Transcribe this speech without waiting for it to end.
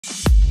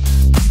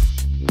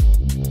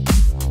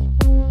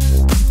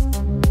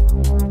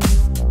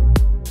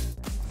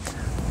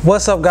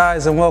What's up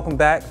guys, and welcome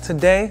back.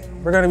 Today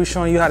we're going to be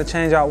showing you how to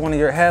change out one of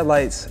your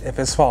headlights if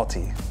it's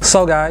faulty.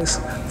 So guys,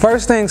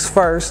 first things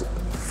first,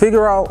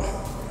 figure out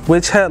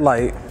which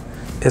headlight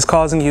is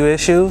causing you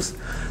issues.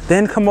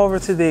 Then come over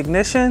to the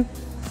ignition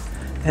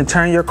and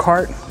turn your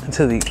cart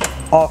into the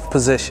off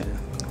position.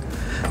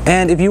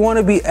 And if you want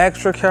to be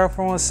extra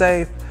careful and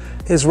safe,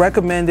 it's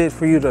recommended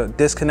for you to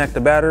disconnect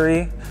the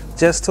battery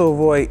just to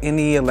avoid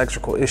any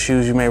electrical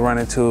issues you may run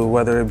into,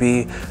 whether it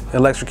be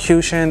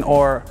electrocution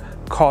or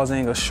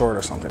causing a short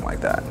or something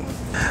like that.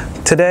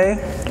 Today,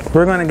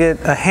 we're going to get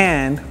a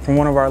hand from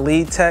one of our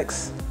lead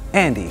techs,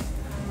 Andy.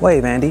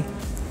 Wave, Andy.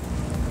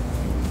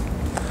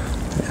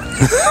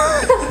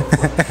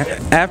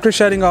 After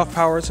shutting off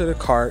power to the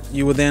cart,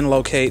 you will then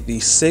locate the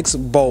 6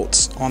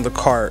 bolts on the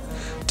cart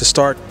to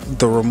start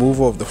the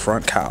removal of the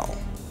front cowl.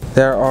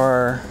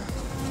 There's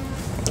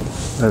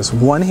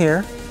one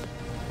here,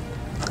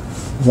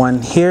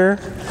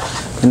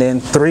 and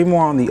then 3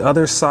 more on the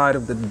other side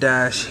of the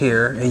dash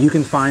here, and you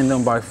can find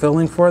them by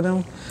feeling for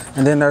them.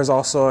 And then there's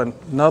also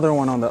another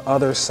one on the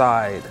other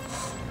side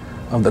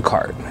of the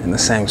cart in the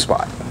same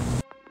spot.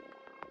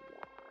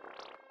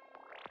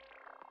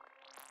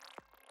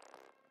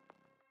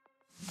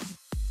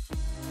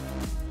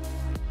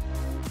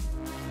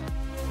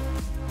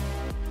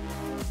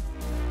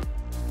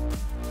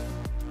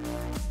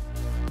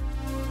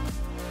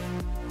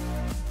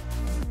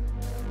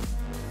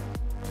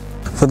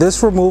 For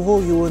this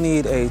removal, you will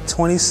need a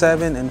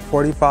 27 and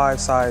 45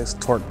 size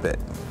torque bit.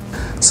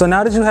 So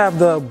now that you have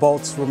the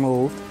bolts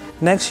removed,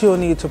 next you'll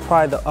need to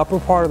pry the upper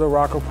part of the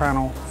rocker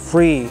panel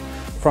free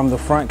from the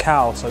front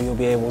cowl so you'll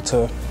be able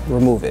to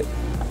remove it.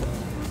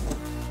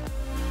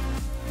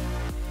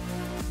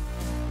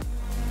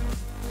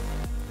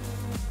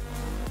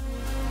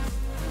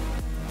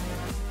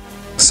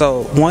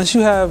 So once you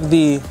have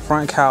the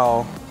front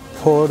cowl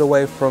pulled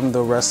away from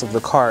the rest of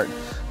the cart,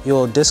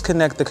 you'll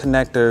disconnect the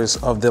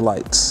connectors of the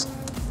lights.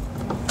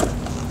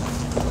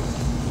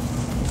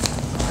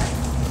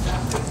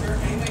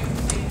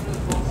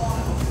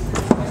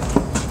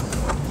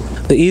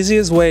 The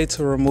easiest way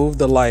to remove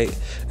the light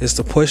is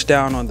to push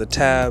down on the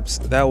tabs.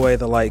 That way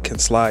the light can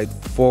slide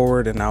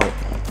forward and out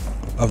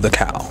of the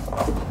cowl.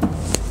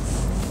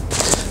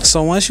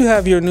 So once you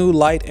have your new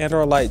light and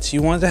or lights,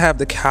 you want to have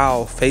the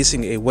cowl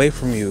facing away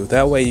from you.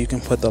 That way you can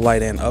put the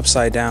light in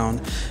upside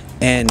down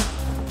and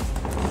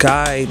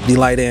guide the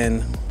light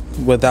in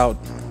without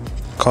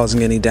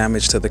causing any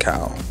damage to the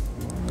cowl.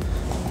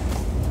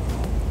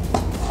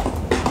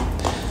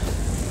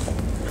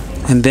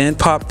 And then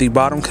pop the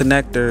bottom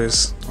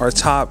connectors, or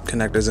top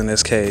connectors in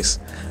this case,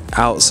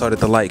 out so that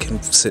the light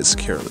can sit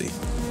securely.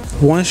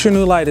 Once your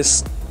new light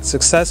is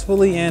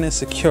successfully in and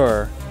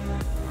secure,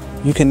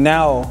 you can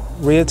now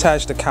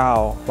reattach the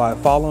cowl by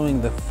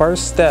following the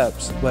first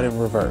steps but in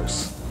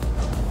reverse.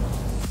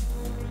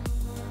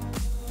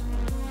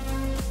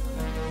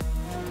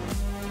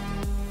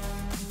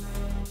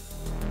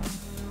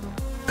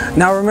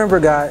 Now remember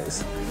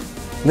guys,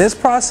 this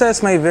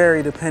process may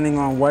vary depending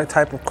on what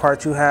type of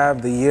cart you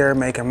have, the year,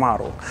 make, and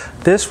model.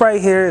 This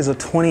right here is a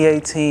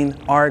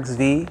 2018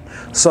 RX-V,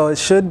 so it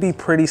should be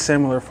pretty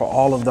similar for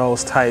all of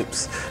those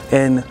types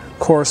in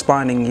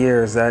corresponding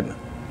years that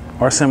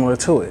are similar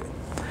to it.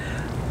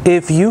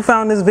 If you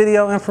found this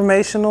video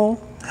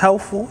informational,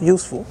 helpful,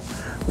 useful,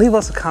 leave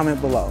us a comment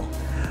below.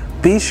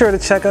 Be sure to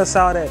check us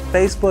out at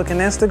Facebook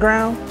and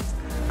Instagram.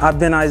 I've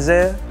been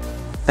Isaiah.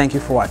 Thank you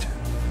for watching.